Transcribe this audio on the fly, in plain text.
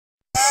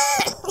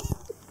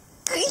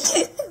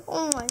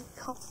Oh my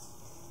god.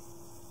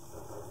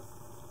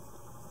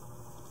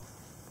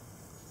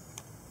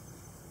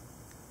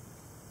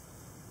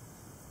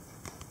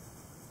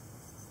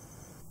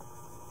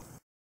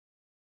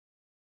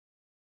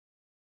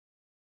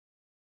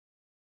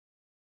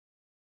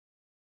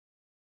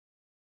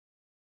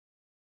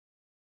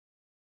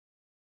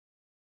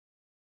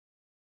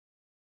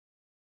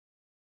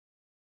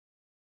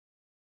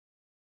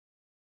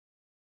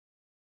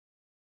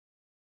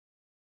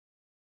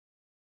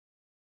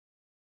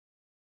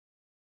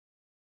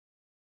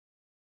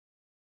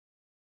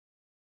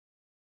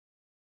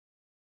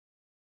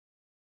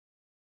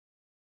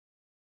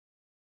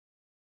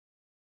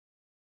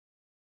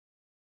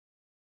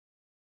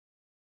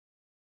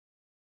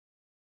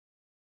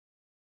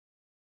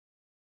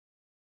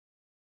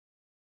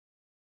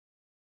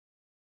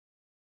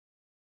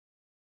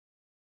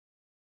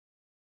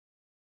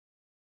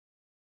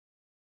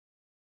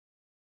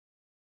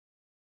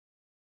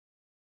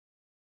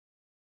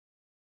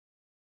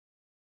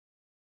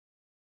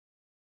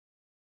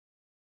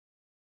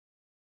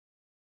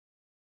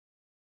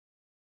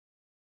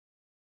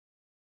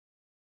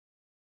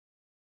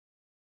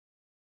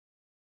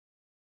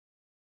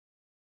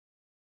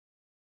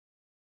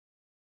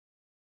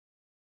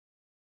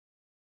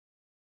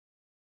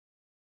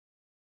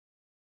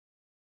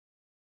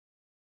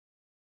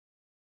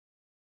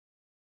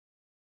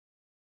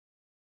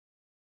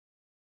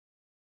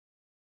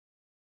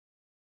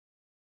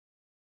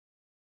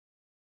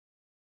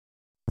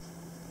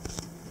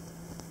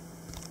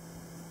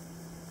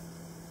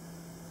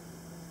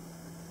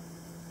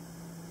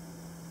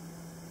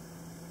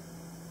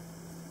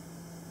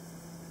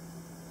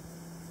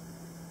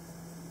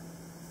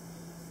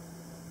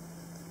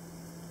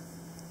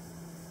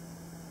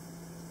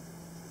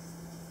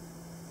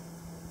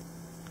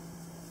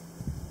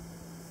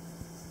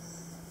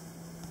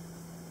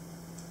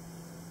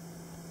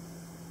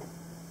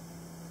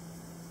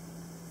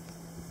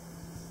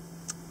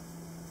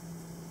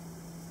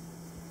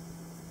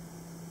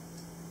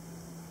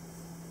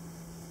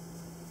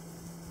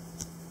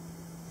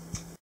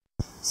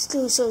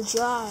 Still so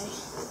dry.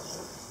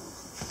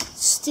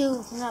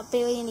 Still not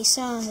barely any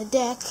sun on the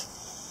deck.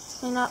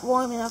 And not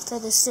warm enough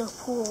that there's still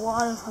pool of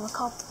water from a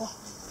couple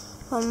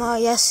from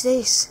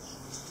yesterday's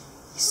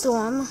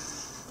storm.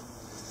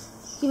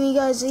 Giving you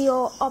guys a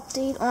little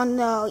update on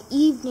the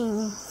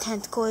evening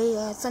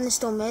tentacle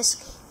thunderstorm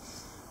mist.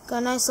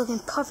 Got nice looking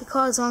puffy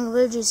clouds along the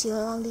ridges here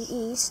along the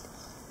east.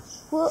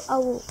 Well,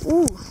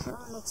 ooh,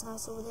 that looks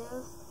nice over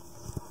there.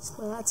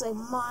 So that's like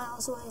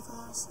miles away from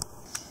us.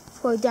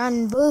 Or down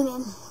and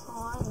burning.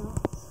 Oh, I know.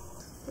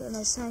 Yeah,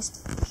 that's nice.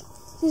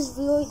 This is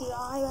really the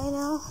eye right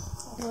now.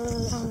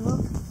 Really don't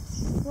look.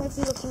 We might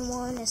be looking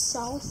more in the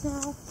south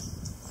now.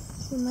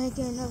 We might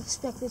get an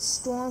unexpected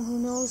storm. Who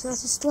knows?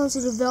 As the storms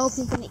are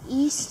developing from the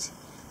east,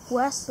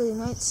 west, so we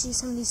might see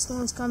some of these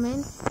storms come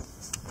in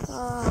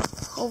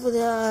over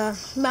the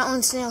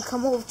mountains now.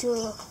 Come over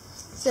to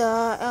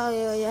the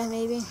area,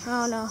 maybe. I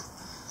don't know.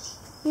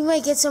 We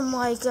might get some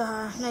like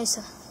nice.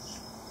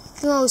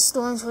 You know those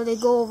storms where they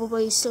go over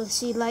but you still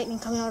see lightning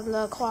coming out of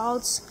the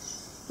clouds?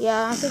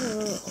 Yeah, I think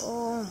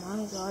oh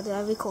my god, did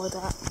I record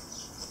that?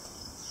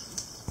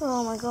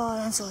 Oh my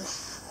god, I'm sorry.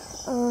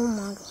 Oh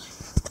my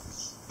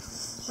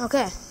god.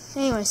 Okay,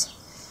 anyways,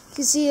 you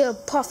can see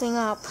it puffing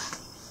up.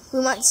 We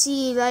might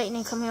see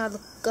lightning coming out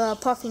of the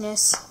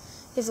puffiness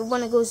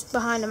when it goes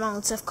behind the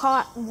mountains. I've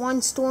caught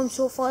one storm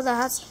so far that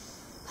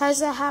has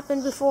that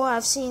happened before?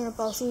 I've seen it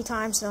about 3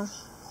 times now.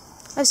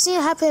 I've seen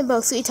it happen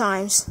about 3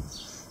 times.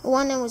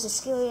 One of them was a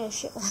scary as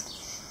shit one.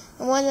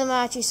 And one of them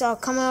I actually saw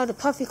coming out of the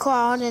puffy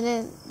cloud and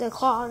then the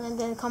cloud and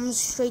then it comes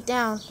straight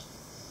down.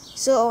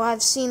 So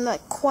I've seen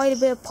like quite a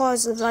bit of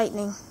positive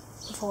lightning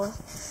before.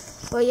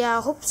 But yeah,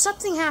 I hope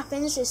something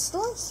happens. There's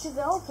storms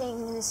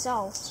developing in the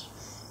south.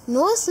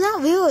 North,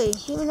 not really.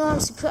 Even though I'm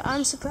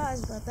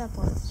surprised about that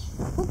part.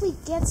 Hope we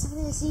get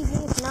something this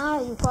evening. If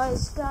not, you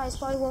guys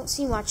probably won't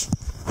see much.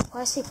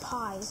 Why I say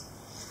pies.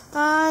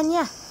 And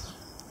yeah.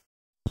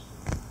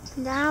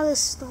 Now the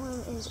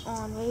storm is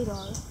on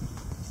radar.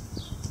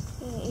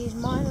 It is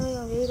minorly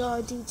on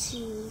radar due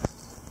to,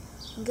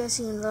 I'm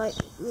guessing, like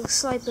a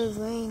slight bit of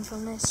rain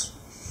from this.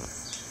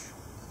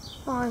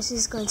 Oh, this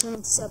is going to turn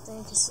into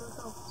something. Because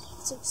look how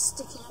it's like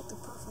sticking out the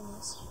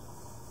puffiness.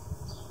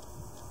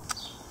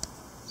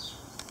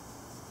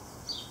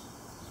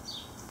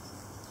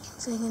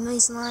 It's like a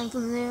nice line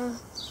from there.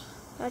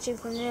 Actually,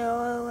 from there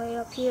all the way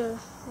up here,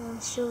 and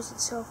it shows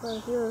itself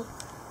right here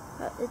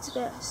at its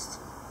best.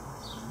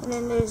 And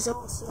then there's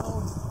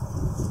also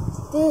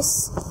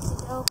this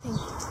developing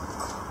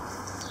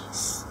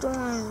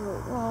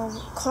storm,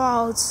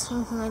 clouds,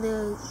 something like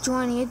that,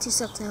 joining into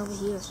something over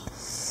here.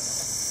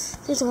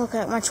 Doesn't look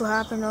like much will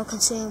happen though,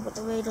 considering what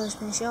the radar's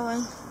been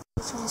showing.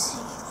 Let's try to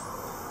see.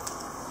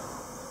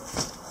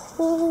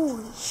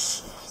 Holy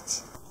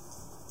shit.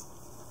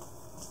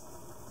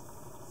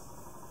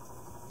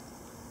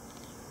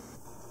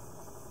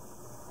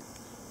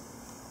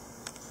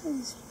 This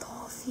is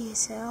puffy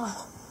as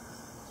hell.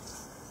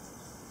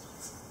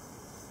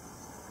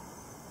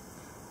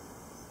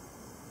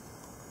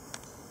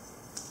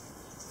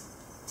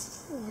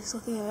 I'm just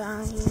looking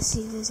around here to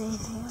see if there's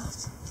anything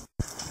else.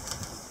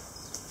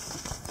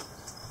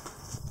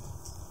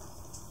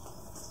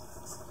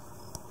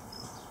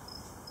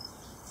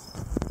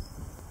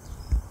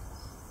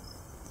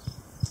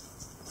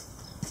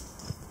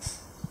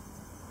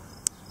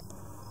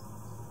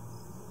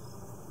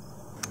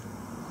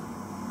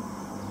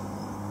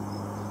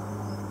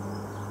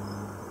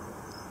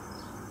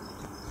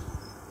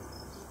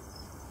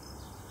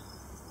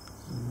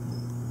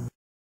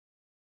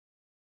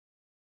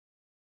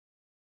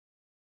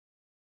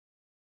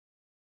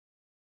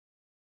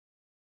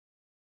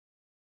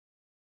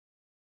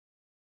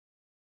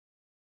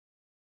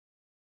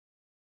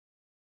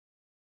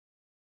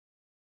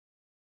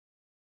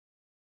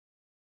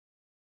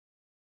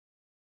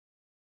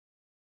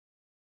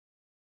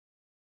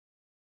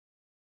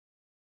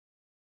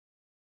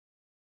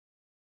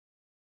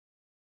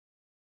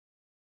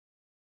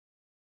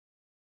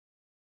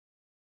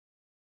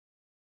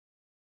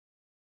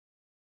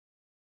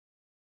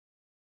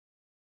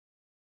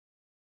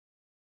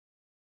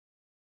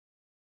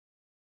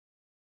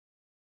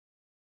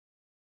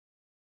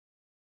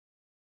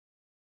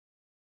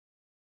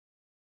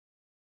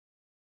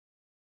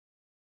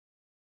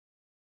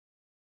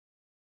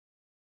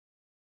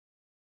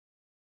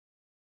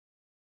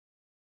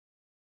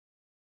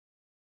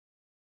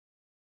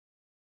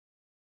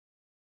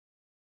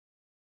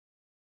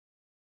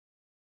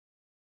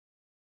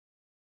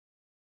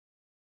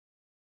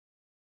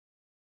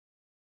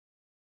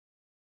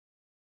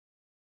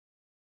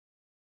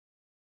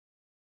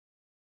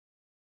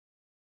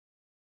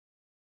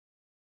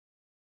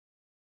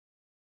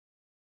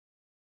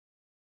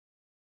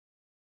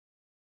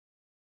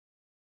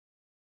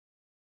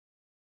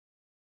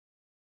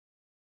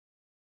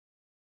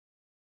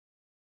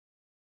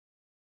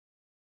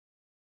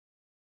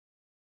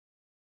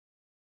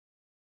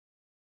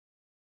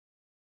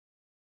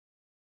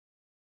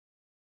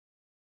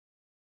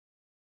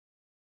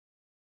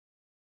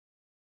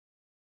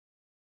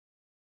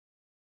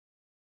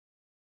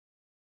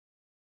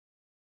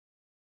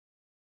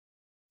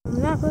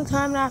 I'm not going to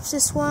time lapse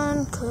this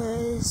one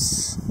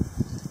because,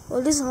 well,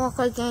 it doesn't look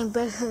like getting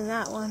better than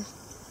that one.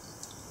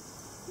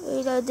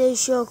 It did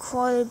show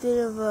quite a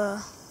bit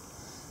of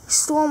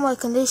storm-like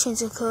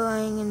conditions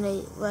occurring in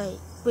the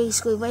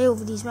basically right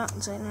over these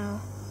mountains right now.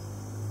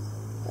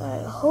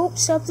 I hope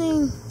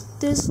something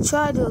does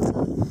try to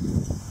occur.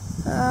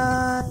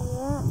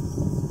 Yeah.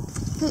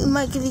 We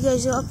might give you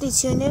guys your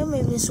updates here and there.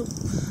 Maybe this will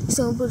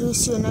still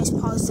produce you a nice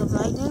positive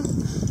lightning.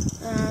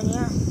 And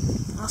yeah,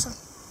 awesome.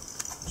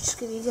 Just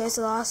give you guys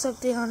the last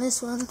update on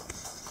this one.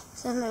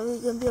 So I'm not really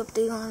going to be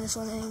updating on this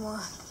one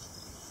anymore.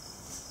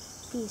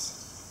 Peace.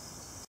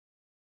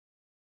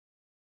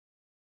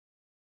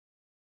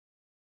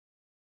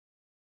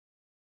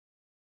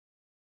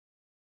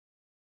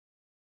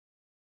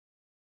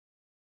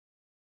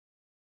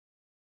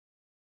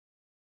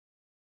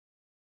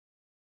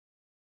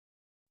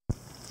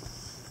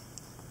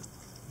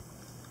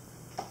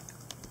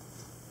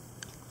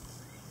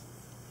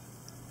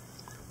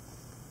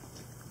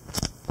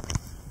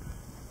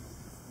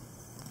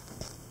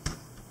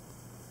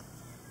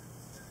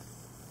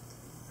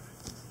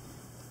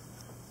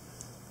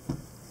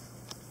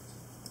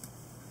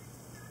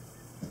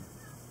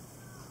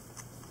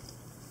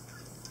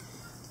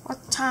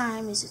 What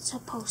time is it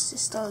supposed to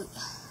start?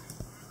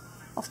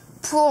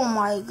 Oh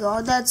my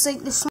god, that's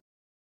like the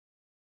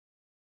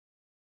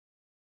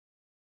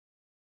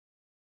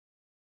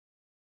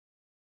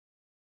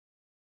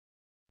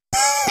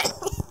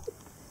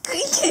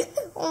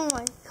oh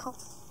my god.